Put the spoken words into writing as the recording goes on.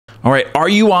All right, are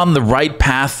you on the right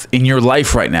path in your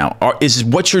life right now? Is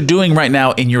what you're doing right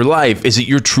now in your life, is it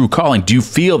your true calling? Do you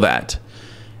feel that?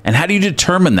 And how do you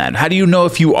determine that? How do you know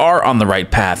if you are on the right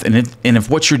path and if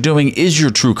what you're doing is your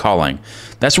true calling?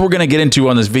 That's what we're going to get into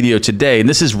on this video today. And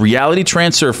this is Reality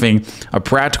Transurfing, a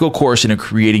practical course into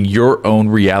creating your own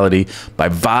reality by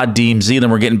Vadim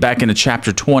Zeland. We're getting back into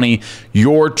chapter 20,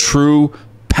 Your True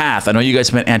Path. I know you guys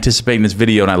have been anticipating this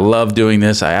video, and I love doing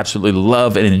this. I absolutely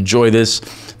love and enjoy this.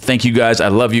 Thank you guys. I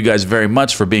love you guys very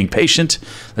much for being patient.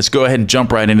 Let's go ahead and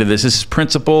jump right into this. This is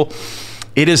principle.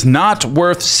 It is not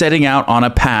worth setting out on a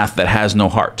path that has no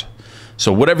heart.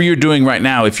 So whatever you're doing right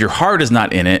now, if your heart is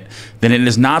not in it, then it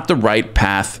is not the right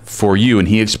path for you. And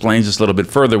he explains this a little bit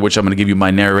further, which I'm going to give you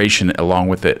my narration along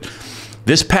with it.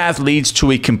 This path leads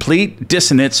to a complete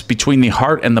dissonance between the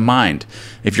heart and the mind.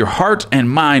 If your heart and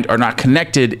mind are not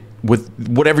connected with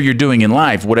whatever you're doing in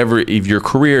life, whatever, if your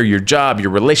career, your job, your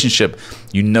relationship,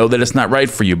 you know that it's not right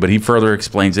for you. But he further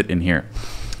explains it in here.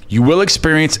 You will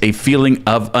experience a feeling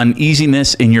of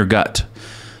uneasiness in your gut.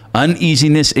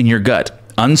 Uneasiness in your gut.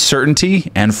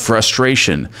 Uncertainty and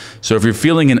frustration. So if you're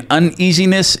feeling an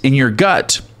uneasiness in your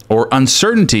gut or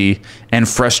uncertainty and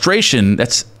frustration,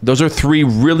 those are three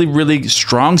really, really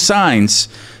strong signs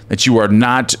that you are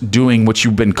not doing what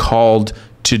you've been called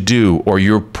to do or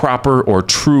your proper or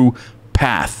true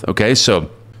path. Okay, so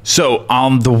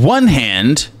on the one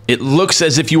hand, it looks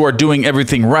as if you are doing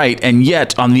everything right, and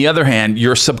yet on the other hand,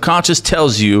 your subconscious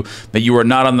tells you that you are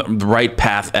not on the right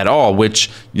path at all, which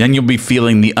then you'll be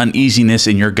feeling the uneasiness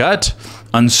in your gut,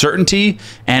 uncertainty,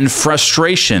 and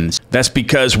frustration. That's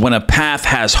because when a path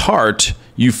has heart,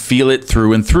 you feel it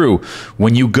through and through.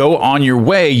 When you go on your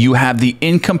way, you have the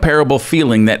incomparable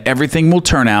feeling that everything will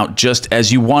turn out just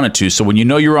as you want it to. So when you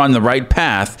know you're on the right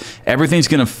path, everything's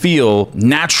going to feel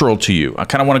natural to you. I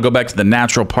kind of want to go back to the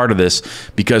natural part of this,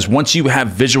 because once you have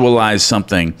visualized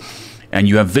something, and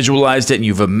you have visualized it and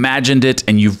you've imagined it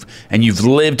and you've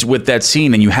lived with that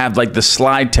scene, and you have like the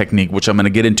slide technique, which I'm going to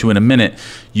get into in a minute,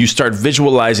 you start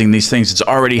visualizing these things, it's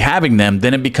already having them,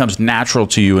 then it becomes natural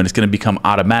to you and it's going to become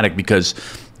automatic, because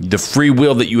the free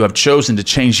will that you have chosen to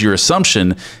change your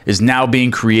assumption is now being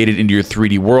created into your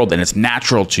 3D world, and it's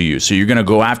natural to you. So you're going to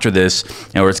go after this,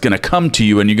 or it's going to come to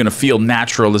you, and you're going to feel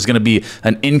natural. There's going to be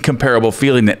an incomparable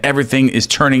feeling that everything is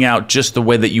turning out just the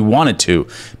way that you want it to,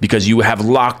 because you have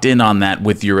locked in on that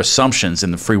with your assumptions in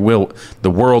the free will,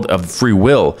 the world of free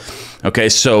will. Okay,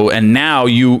 so, and now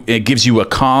it gives you a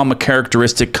calm, a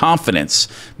characteristic confidence,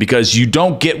 because you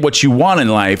don't get what you want in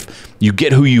life, you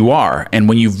get who you are. And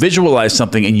when you visualize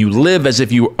something and you live as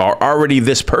if you are already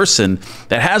this person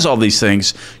that has all these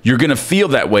things, you're going to feel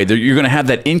that way. You're going to have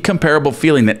that incomparable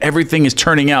feeling that everything is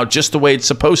turning out just the way it's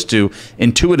supposed to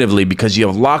intuitively, because you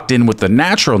have locked in with the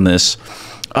naturalness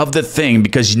of the thing,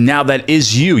 because now that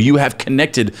is you. You have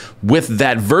connected with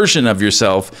that version of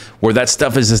yourself where that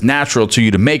stuff is as natural to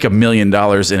you to make $1 million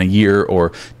in a year, or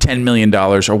 $10 million,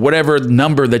 or whatever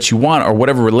number that you want, or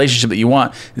whatever relationship that you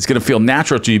want. It's going to feel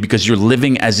natural to you because you're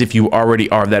living as if you already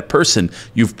are that person.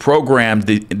 You've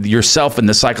programmed yourself in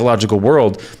the psychological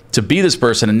world to be this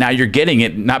person, and now you're getting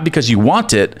it not because you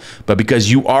want it, but because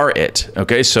you are it.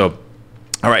 Okay, so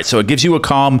all right, so it gives you a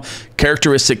calm,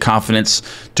 characteristic confidence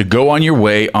to go on your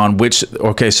way on which,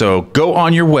 okay, so go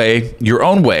on your way, your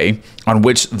own way, on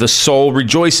which the soul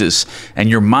rejoices,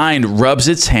 and your mind rubs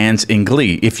its hands in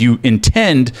glee. If you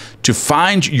intend to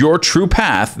find your true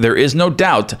path, there is no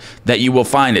doubt that you will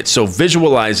find it. So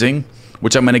visualizing,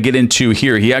 which I'm going to get into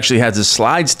here. He actually has a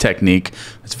slides technique.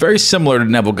 It's very similar to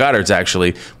Neville Goddard's,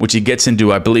 actually, which he gets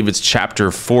into, I believe it's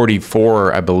chapter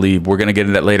 44, I believe. We're going to get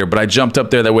into that later, but I jumped up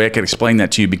there that way I could explain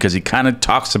that to you, because he kind of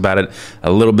talks about it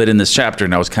a little bit in this chapter,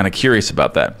 and I was kind of curious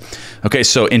about that. Okay,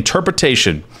 so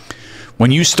interpretation. When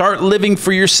you start living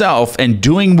for yourself and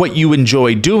doing what you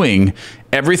enjoy doing,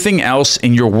 everything else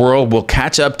in your world will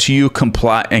catch up to you,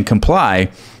 comply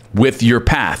with your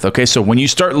path. Okay, so when you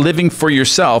start living for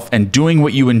yourself and doing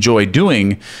what you enjoy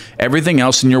doing, everything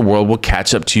else in your world will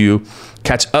catch up to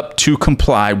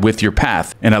comply with your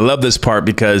path. And I love this part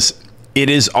because it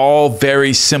is all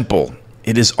very simple.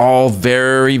 It is all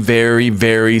very, very,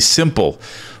 very simple.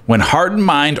 When heart and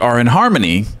mind are in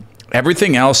harmony,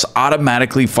 everything else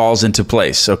automatically falls into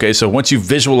place. Okay, so once you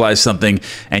visualize something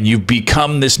and you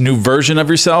become this new version of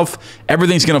yourself,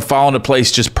 everything's going to fall into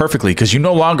place just perfectly, because you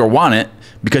no longer want it,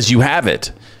 because you have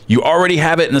it. You already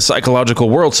have it in the psychological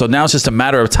world. So now it's just a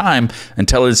matter of time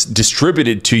until it's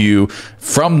distributed to you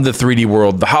from the 3D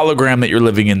world, the hologram that you're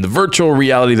living in, the virtual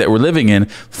reality that we're living in,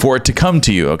 for it to come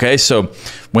to you. Okay, so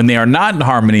When they are not in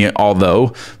harmony, although,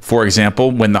 for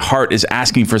example, when the heart is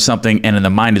asking for something and the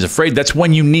mind is afraid, that's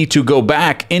when you need to go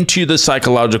back into the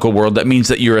psychological world. That means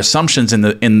that your assumptions in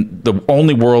the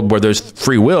only world where there's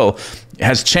free will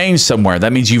has changed somewhere.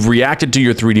 That means you've reacted to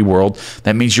your 3D world.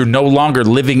 That means you're no longer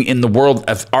living in the world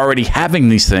of already having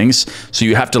these things. So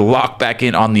you have to lock back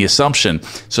in on the assumption.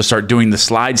 So start doing the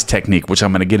slides technique, which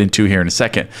I'm going to get into here in a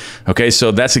second. Okay,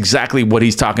 so that's exactly what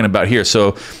he's talking about here.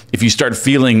 So if you start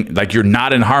feeling like you're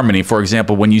not in harmony, for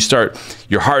example, when you start,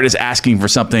 your heart is asking for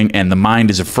something and the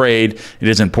mind is afraid, it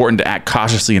is important to act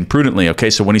cautiously and prudently. Okay,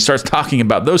 so when he starts talking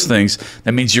about those things,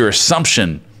 that means your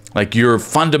assumption, like your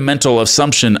fundamental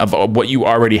assumption of what you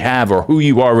already have or who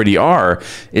you already are,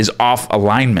 is off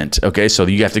alignment. Okay, so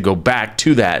you have to go back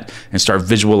to that and start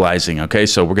visualizing. Okay,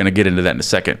 so we're going to get into that in a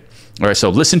second. All right, so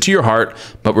listen to your heart,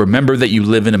 but remember that you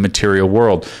live in a material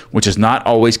world, which is not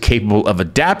always capable of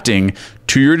adapting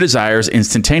to your desires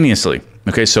instantaneously.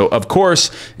 Okay, so of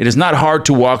course, it is not hard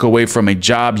to walk away from a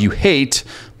job you hate,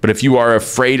 but if you are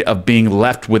afraid of being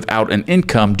left without an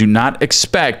income, do not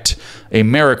expect a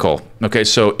miracle. Okay,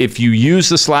 so if you use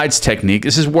the slides technique,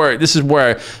 this is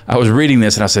where I was reading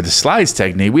this and I said, the slides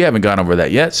technique, we haven't gone over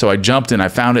that yet. So I jumped and I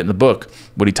found it in the book,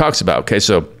 what he talks about. Okay,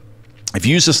 so if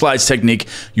you use the slides technique,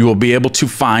 you will be able to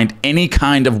find any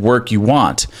kind of work you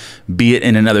want, be it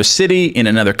in another city, in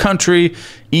another country,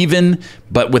 even,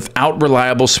 but without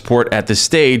reliable support at this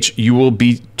stage, you will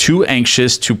be too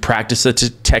anxious to practice the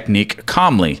technique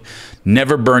calmly.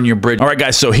 Never burn your bridge. All right,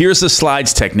 guys, so here's the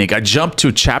slides technique. I jumped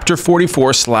to chapter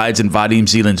 44, slides in Vadim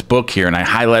Zeland's book here, and I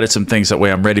highlighted some things that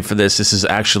way I'm ready for this. This is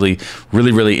actually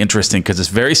really, really interesting because it's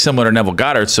very similar to Neville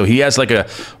Goddard. So he has like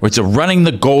it's a running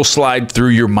the goal slide through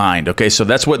your mind. Okay, so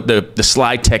that's what the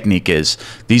slide technique is.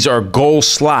 These are goal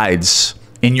slides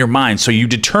in your mind. So you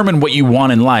determine what you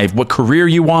want in life, what career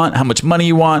you want, how much money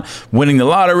you want, winning the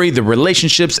lottery, the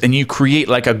relationships, and you create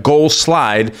like a goal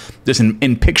slide this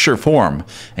in picture form.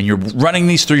 And you're running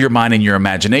these through your mind and your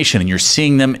imagination, and you're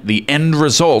seeing them, the end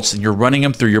results, and you're running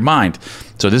them through your mind.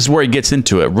 So this is where he gets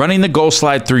into it. Running the goal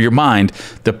slide through your mind,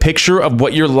 the picture of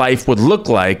what your life would look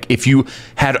like if you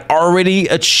had already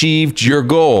achieved your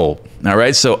goal. All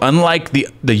right. So unlike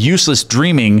the useless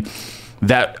dreaming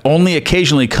that only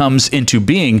occasionally comes into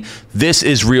being, this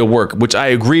is real work, which I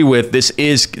agree with.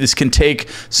 This can take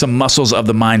some muscles of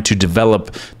the mind to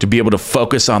develop, to be able to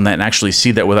focus on that and actually see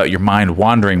that without your mind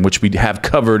wandering, which we have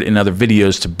covered in other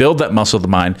videos to build that muscle of the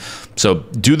mind. So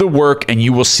do the work and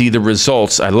you will see the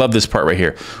results. I love this part right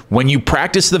here. When you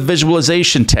practice the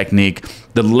visualization technique,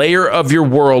 the layer of your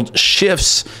world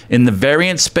shifts in the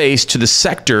variant space to the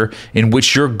sector in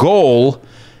which your goal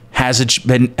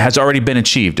has already been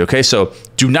achieved. Okay, so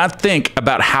do not think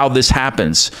about how this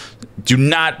happens. Do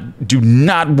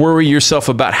not worry yourself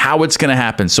about how it's going to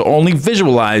happen. So only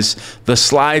visualize the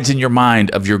slides in your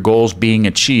mind of your goals being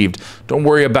achieved. Don't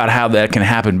worry about how that can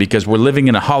happen, because we're living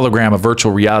in a hologram of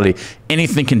virtual reality.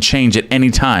 Anything can change at any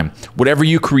time. Whatever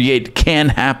you create can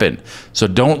happen. So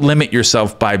don't limit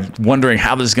yourself by wondering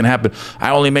how this is going to happen.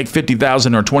 I only make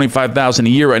 $50,000 or $25,000 a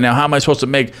year right now. How am I supposed to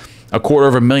make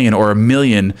 $250,000 or $1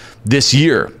 million this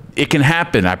year? It can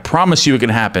happen. I promise you it can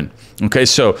happen. Okay,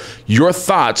 so your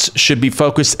thoughts should be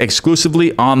focused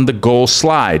exclusively on the goal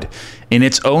slide. In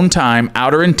its own time,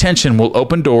 outer intention will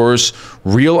open doors,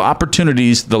 real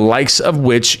opportunities, the likes of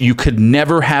which you could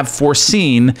never have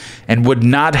foreseen and would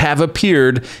not have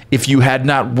appeared if you had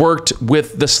not worked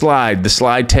with the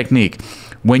slide technique.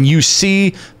 When you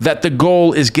see that the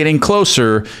goal is getting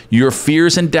closer, your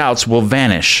fears and doubts will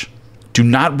vanish. Do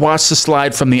not watch the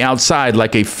slide from the outside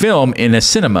like a film in a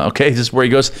cinema, okay? This is where he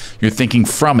goes, you're thinking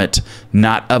from it,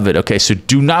 not of it, okay? So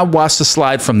do not watch the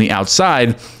slide from the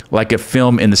outside like a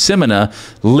film in the cinema.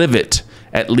 Live it,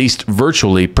 at least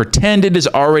virtually. Pretend it is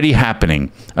already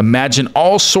happening. Imagine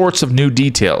all sorts of new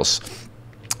details.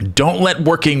 Don't let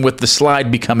working with the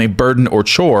slide become a burden or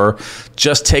chore.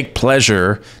 Just take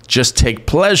pleasure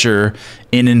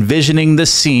in envisioning the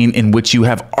scene in which you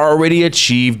have already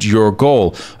achieved your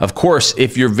goal. Of course,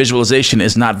 if your visualization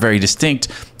is not very distinct,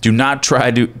 do not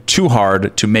try too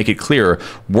hard to make it clearer.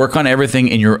 Work on everything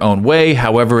in your own way,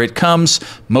 however it comes.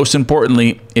 Most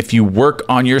importantly, if you work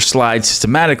on your slide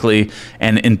systematically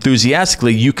and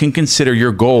enthusiastically, you can consider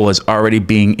your goal as already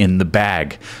being in the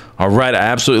bag. All right, I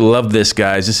absolutely love this,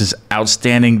 guys. This is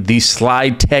outstanding, the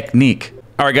slide technique.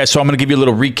 All right, guys, so I'm going to give you a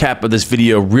little recap of this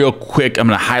video real quick. I'm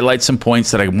going to highlight some points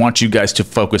that I want you guys to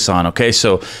focus on, okay?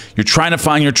 So you're trying to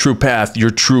find your true path, your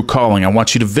true calling. I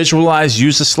want you to visualize,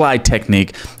 use the slide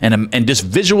technique, and just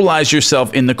visualize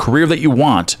yourself in the career that you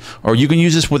want. Or you can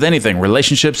use this with anything,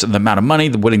 relationships, the amount of money,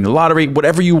 winning the lottery,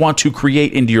 whatever you want to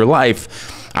create into your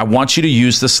life. I want you to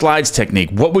use the slides technique.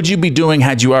 What would you be doing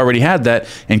had you already had that?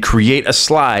 And create a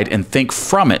slide and think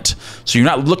from it. So you're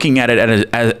not looking at it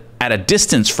at a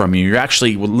distance from you. You're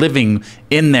actually living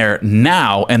in there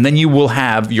now, and then you will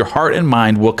have, your heart and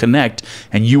mind will connect,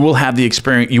 and you will have the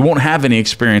experience. You won't have any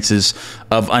experiences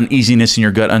of uneasiness in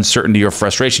your gut, uncertainty, or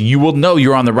frustration. You will know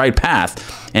you're on the right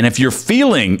path. And if you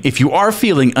are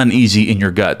feeling uneasy in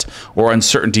your gut, or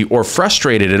uncertainty, or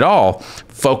frustrated at all,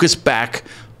 focus back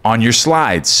on your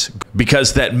slides,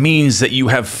 because that means that you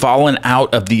have fallen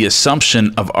out of the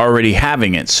assumption of already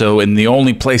having it. So in the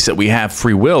only place that we have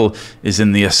free will is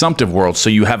in the assumptive world. So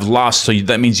you have lost, so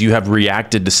that means you have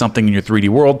reacted to something in your 3D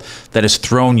world that has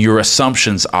thrown your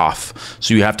assumptions off.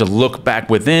 So you have to look back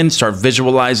within, start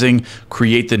visualizing,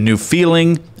 create the new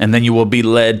feeling, and then you will be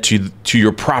led to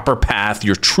your proper path,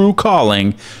 your true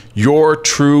calling, your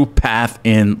true path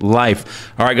in life.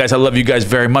 All right, guys, I love you guys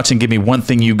very much, and give me one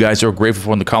thing you guys are grateful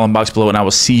for in the comment box below, and I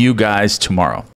will see you guys tomorrow.